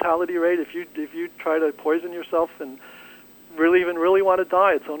case fatality rate, if you try to poison yourself and really want to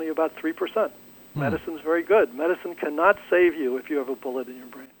die, it's only about 3%. Medicine's very good. Medicine cannot save you if you have a bullet in your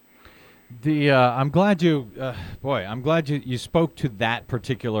brain. I'm glad you spoke to that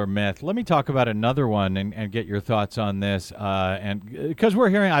particular myth. Let me talk about another one and get your thoughts on this. And because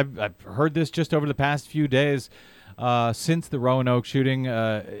I've heard this just over the past few days since the Roanoke shooting,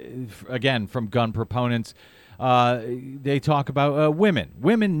 again from gun proponents. They talk about women.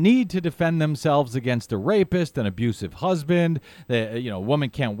 Women need to defend themselves against a rapist, an abusive husband. A woman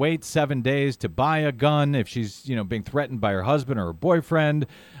can't wait 7 days to buy a gun if she's, being threatened by her husband or her boyfriend.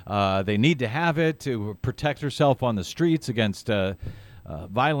 They need to have it to protect herself on the streets against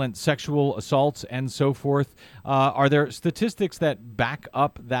violent sexual assaults and so forth. Are there statistics that back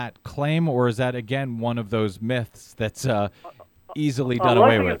up that claim, or is that, again, one of those myths that's easily done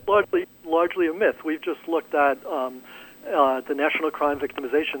away with? It's largely a myth. We've just looked at the National Crime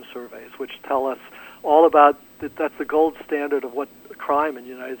Victimization Surveys, which tell us all about that's the gold standard of what crime in the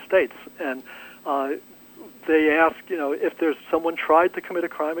United States. And they ask, if there's someone tried to commit a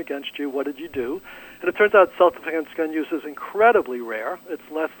crime against you, what did you do? And it turns out self-defense gun use is incredibly rare. It's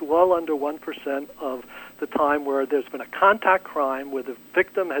well under 1% of the time where there's been a contact crime where the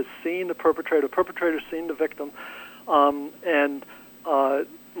victim has seen the perpetrator's seen the victim, and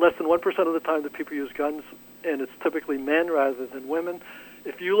less than 1% of the time that people use guns, and it's typically men rather than women.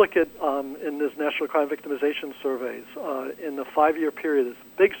 if you look at in this National Crime Victimization Surveys, in the 5-year period, it's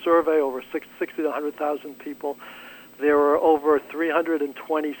a big survey, over 60 to 100,000 people, there were over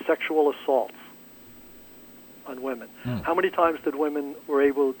 320 sexual assaults on women. How many times did women were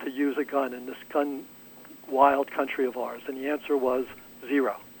able to use a gun in this gun-wild country of ours? And the answer was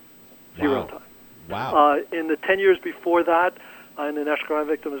 0. Zero times. Wow. In the 10 years before that, in the National Crime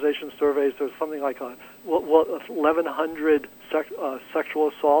Victimization Surveys, there was something like 1,100 sexual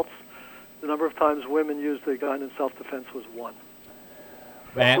assaults. The number of times women used a gun in self-defense was 1.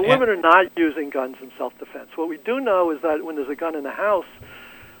 So women are not using guns in self-defense. What we do know is that when there's a gun in the house,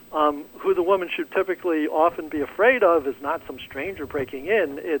 who the woman should typically often be afraid of is not some stranger breaking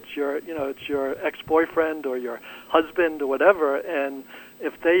in. It's your ex-boyfriend or your husband or whatever. And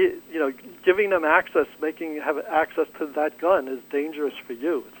if they, giving them access, have access to that gun is dangerous for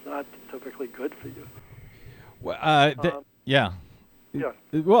you. It's not typically good for you. Well, yeah. Yeah.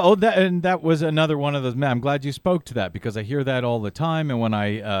 Well, that was another one of those. Man, I'm glad you spoke to that, because I hear that all the time, and when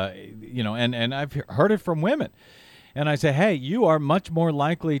I, and I've heard it from women, and I say, hey, you are much more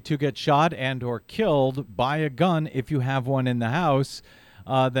likely to get shot and or killed by a gun if you have one in the house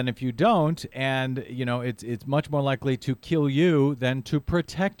than if you don't, and it's much more likely to kill you than to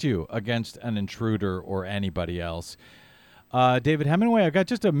protect you against an intruder or anybody else. David Hemenway, I've got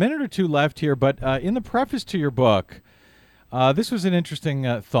just a minute or two left here, but in the preface to your book, this was an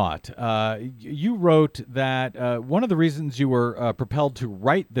interesting thought. You wrote that one of the reasons you were propelled to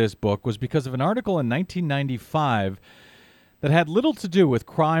write this book was because of an article in 1995 that had little to do with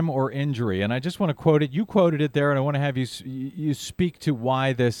crime or injury. And I just want to quote it. You quoted it there, and I want to have you speak to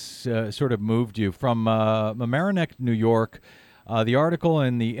why this sort of moved you. From Mamaroneck, New York, the article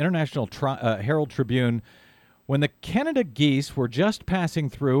in the International Herald Tribune: when the Canada geese were just passing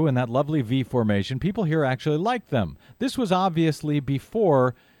through in that lovely V formation, people here actually liked them. This was obviously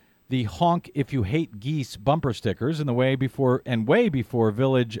before the honk if you hate geese bumper stickers, and way before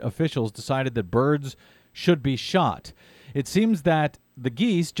village officials decided that birds should be shot. It seems that the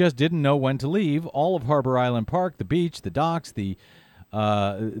geese just didn't know when to leave. All of Harbor Island Park, the beach, the docks, the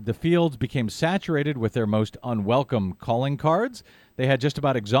fields became saturated with their most unwelcome calling cards. They had just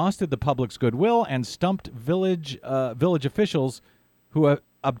about exhausted the public's goodwill and stumped village officials who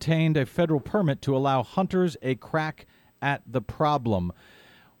obtained a federal permit to allow hunters a crack at the problem.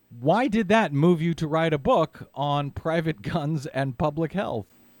 Why did that move you to write a book on private guns and public health?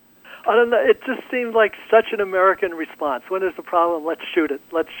 I don't know. It just seemed like such an American response. When there's a problem, let's shoot it.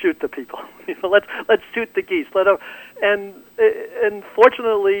 Let's shoot the people. Let's shoot the geese. And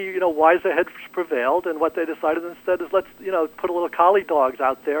fortunately, wiser heads prevailed, and what they decided instead is let's put a little collie dogs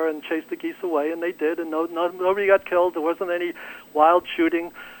out there and chase the geese away, and they did, and nobody got killed. There wasn't any wild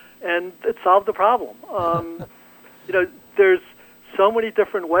shooting, and it solved the problem. There's so many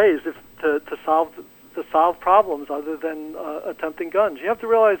different ways to solve problems other than attempting guns. You have to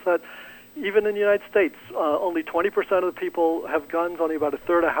realize that even in the United States, only 20% of the people have guns. Only about a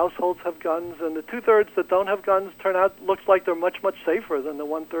third of households have guns, and the 2/3 that don't have guns looks like they're much, much safer than the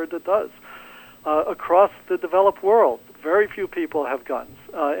 1/3 that does. Across the developed world, very few people have guns,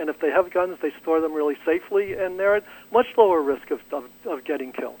 and if they have guns, they store them really safely, and they're at much lower risk of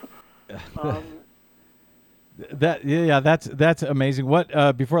getting killed. That's amazing.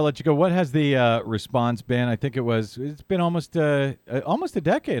 What before I let you go, what has the response been? I think it's been almost a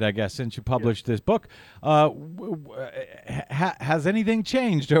decade, I guess, since you published this book. Has anything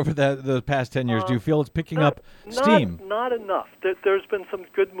changed over the past 10 years? Do you feel it's picking up steam? Not enough. There's been some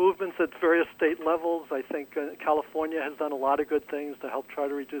good movements at various state levels. I think California has done a lot of good things to help try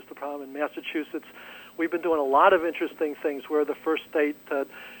to reduce the problem. In Massachusetts, we've been doing a lot of interesting things. We're the first state that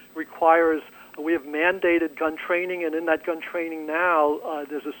requires. We have mandated gun training, and in that gun training now,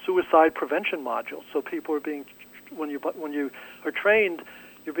 there's a suicide prevention module. So people are when you are trained,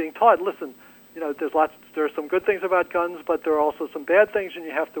 you're being taught. Listen, there are some good things about guns, but there are also some bad things, and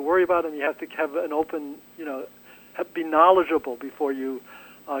you have to worry about them. You have to have an open, be knowledgeable before you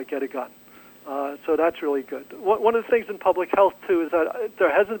get a gun. So that's really good. One of the things in public health too is that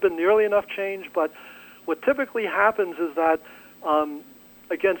there hasn't been nearly enough change. But what typically happens is that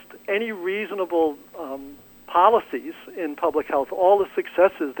against any reasonable policies in public health, all the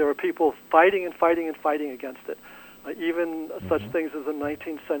successes, there are people fighting and fighting and fighting against it, even such things as the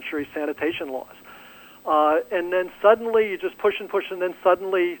 19th century sanitation laws. And then suddenly you just push, and then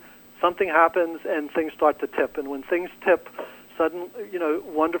suddenly something happens and things start to tip. And when things tip,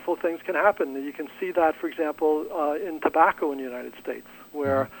 wonderful things can happen. You can see that, for example, in tobacco in the United States,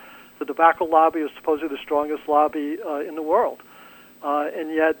 where the tobacco lobby is supposedly the strongest lobby in the world.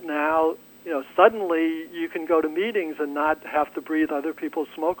 And yet now suddenly you can go to meetings and not have to breathe other people's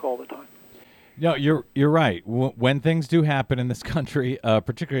smoke all the time. No, you're right. When things do happen in this country,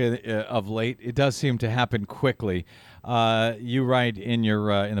 particularly of late, it does seem to happen quickly. You write in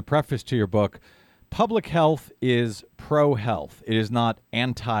the preface to your book, public health is pro-health. It is not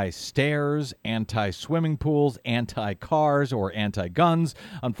anti-stairs, anti-swimming pools, anti-cars, or anti-guns.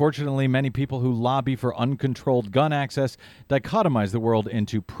 Unfortunately, many people who lobby for uncontrolled gun access dichotomize the world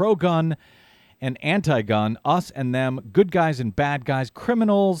into pro-gun and anti-gun, us and them, good guys and bad guys,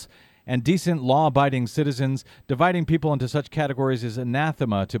 criminals and decent law-abiding citizens. Dividing people into such categories is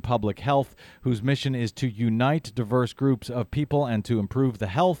anathema to public health, whose mission is to unite diverse groups of people and to improve the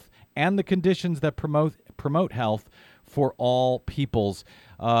health and the conditions that promote health for all peoples.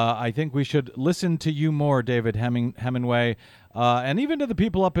 I think we should listen to you more, David Hemenway, and even to the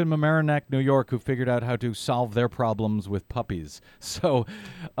people up in Mamaroneck, New York, who figured out how to solve their problems with puppies. So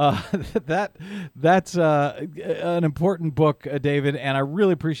that's an important book, David, and I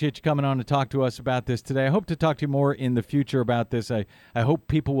really appreciate you coming on to talk to us about this today. I hope to talk to you more in the future about this. I hope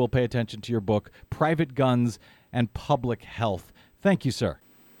people will pay attention to your book, Private Guns and Public Health. Thank you, sir.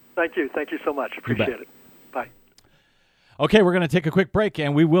 Thank you. Thank you so much. Appreciate it. Bye. Okay, we're going to take a quick break,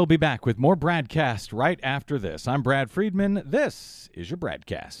 and we will be back with more BradCast right after this. I'm Brad Friedman. This is your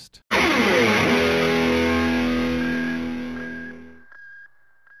BradCast.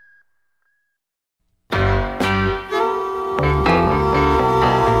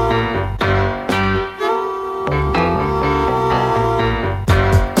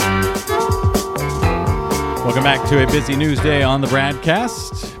 Welcome back to a busy news day on the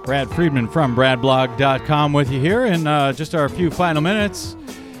BradCast. Brad Friedman from BradBlog.com with you here in just our few final minutes.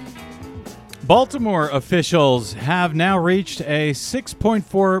 Baltimore officials have now reached a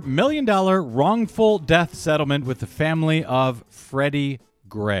 $6.4 million wrongful death settlement with the family of Freddie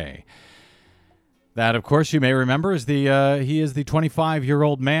Gray. That, of course, you may remember, is he is the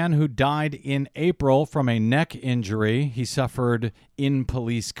 25-year-old man who died in April from a neck injury he suffered in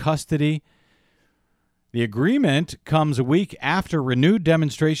police custody. The agreement comes a week after renewed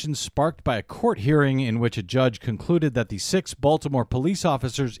demonstrations sparked by a court hearing in which a judge concluded that the 6 Baltimore police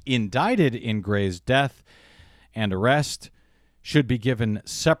officers indicted in Gray's death and arrest should be given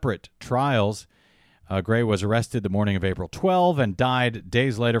separate trials. Gray was arrested the morning of April 12 and died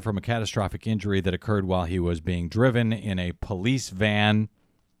days later from a catastrophic injury that occurred while he was being driven in a police van,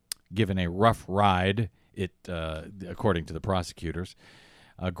 given a rough ride, according to the prosecutors.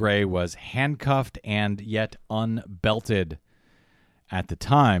 Gray was handcuffed and yet unbelted at the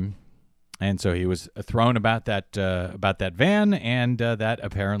time, and so he was thrown about that van, and that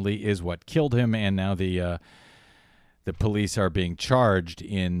apparently is what killed him. And now the police are being charged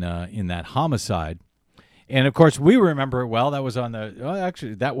in that homicide. And of course, we remember it well. That was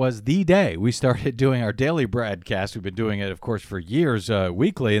that was the day we started doing our daily BradCast. We've been doing it, of course, for years,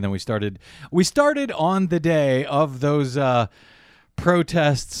 weekly, and then we started on the day of those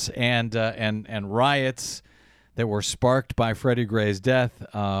protests and riots that were sparked by Freddie Gray's death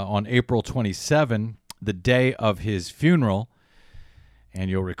on April 27, the day of his funeral. And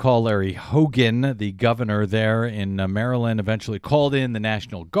you'll recall Larry Hogan, the governor there in Maryland, eventually called in the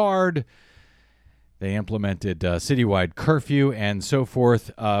National Guard. They implemented citywide curfew and so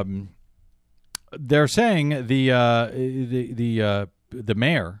forth. They're saying the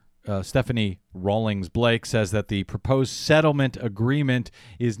mayor, Stephanie Rawlings Blake, says that the proposed settlement agreement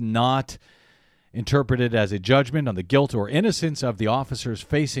is not interpreted as a judgment on the guilt or innocence of the officers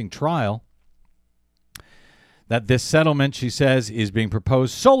facing trial. That this settlement, she says, is being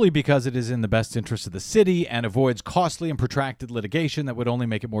proposed solely because it is in the best interest of the city and avoids costly and protracted litigation that would only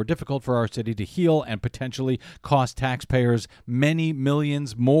make it more difficult for our city to heal and potentially cost taxpayers many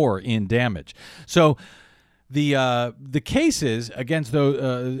millions more in damage. So the cases against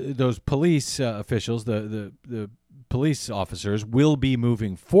those police officials, the police officers, will be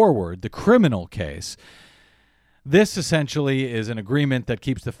moving forward. The criminal case. This essentially is an agreement that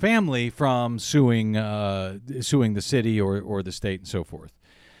keeps the family from suing the city or the state and so forth.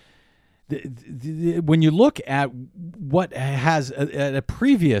 When you look at what has at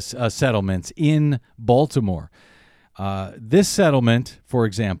previous settlements in Baltimore, this settlement, for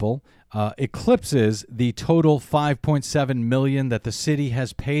example, eclipses the total $5.7 million that the city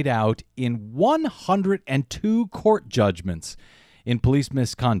has paid out in 102 court judgments in police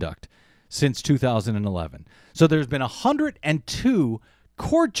misconduct since 2011. So there's been 102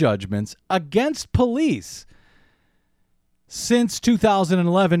 court judgments against police since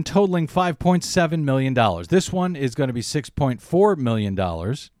 2011, totaling $5.7 million. This one is going to be $6.4 million.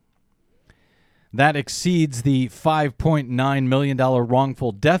 That exceeds the $5.9 million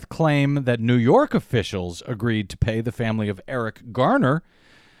wrongful death claim that New York officials agreed to pay the family of Eric Garner.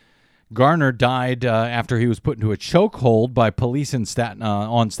 Garner died after he was put into a chokehold by police on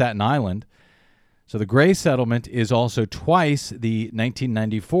Staten Island. So the Gray settlement is also twice the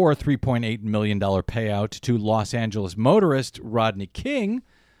 1994 $3.8 million payout to Los Angeles motorist Rodney King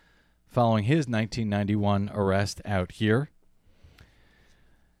following his 1991 arrest out here.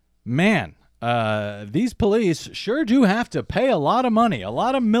 Man, these police sure do have to pay a lot of money, a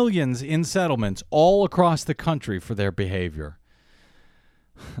lot of millions in settlements all across the country for their behavior.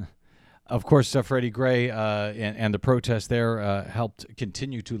 Of course, Freddie Gray and the protests there helped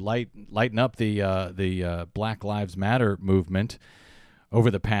continue to lighten up the Black Lives Matter movement over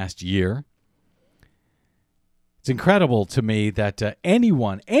the past year. It's incredible to me that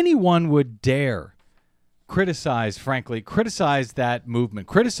anyone would dare criticize that movement,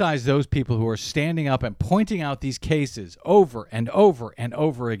 criticize those people who are standing up and pointing out these cases over and over and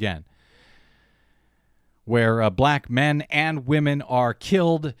over again, where black men and women are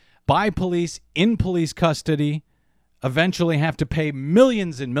killed by police in police custody, eventually have to pay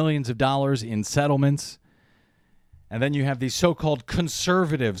millions and millions of dollars in settlements. And then you have these so-called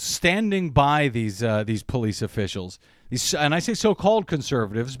conservatives standing by these police officials. And I say so-called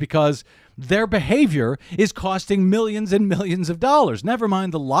conservatives because their behavior is costing millions and millions of dollars. Never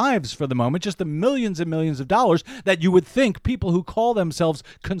mind the lives for the moment, just the millions and millions of dollars that you would think people who call themselves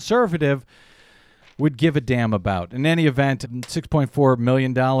conservative would give a damn about. In any event, $6.4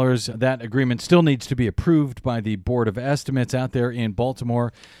 million, that agreement still needs to be approved by the Board of Estimates out there in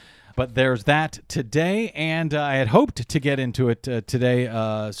Baltimore. But there's that today, and I had hoped to get into it today,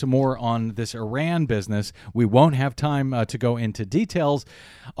 some more on this Iran business. We won't have time to go into details,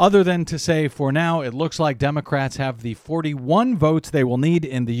 other than to say for now it looks like Democrats have the 41 votes they will need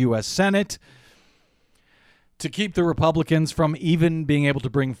in the U.S. Senate to keep the Republicans from even being able to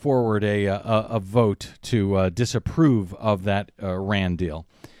bring forward a vote to disapprove of that Iran deal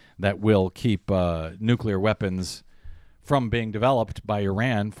that will keep nuclear weapons from being developed by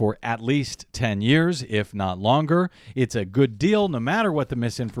Iran for at least 10 years, if not longer. It's a good deal, no matter what the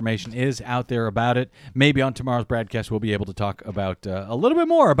misinformation is out there about it. Maybe on tomorrow's BradCast we'll be able to talk about a little bit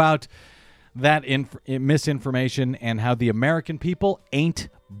more about that misinformation and how the American people ain't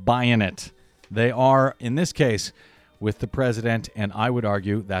buying it. They are, in this case, with the president, and I would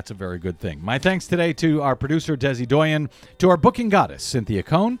argue that's a very good thing. My thanks today to our producer, Desi Doyen, to our booking goddess, Cynthia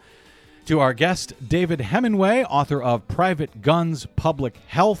Cohn, to our guest, David Hemenway, author of Private Guns, Public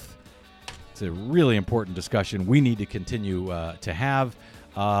Health. It's a really important discussion we need to continue to have.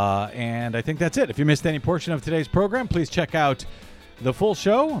 And I think that's it. If you missed any portion of today's program, please check out the full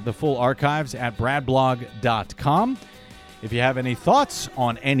show, the full archives at bradblog.com. If you have any thoughts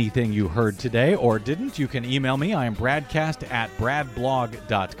on anything you heard today or didn't, you can email me. I am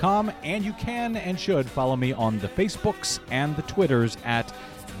bradcast@bradblog.com. And you can and should follow me on the Facebooks and the Twitters at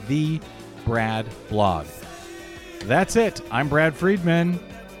The Brad Blog. That's it. I'm Brad Friedman.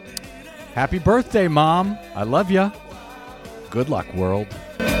 Happy birthday, Mom. I love ya. Good luck, world.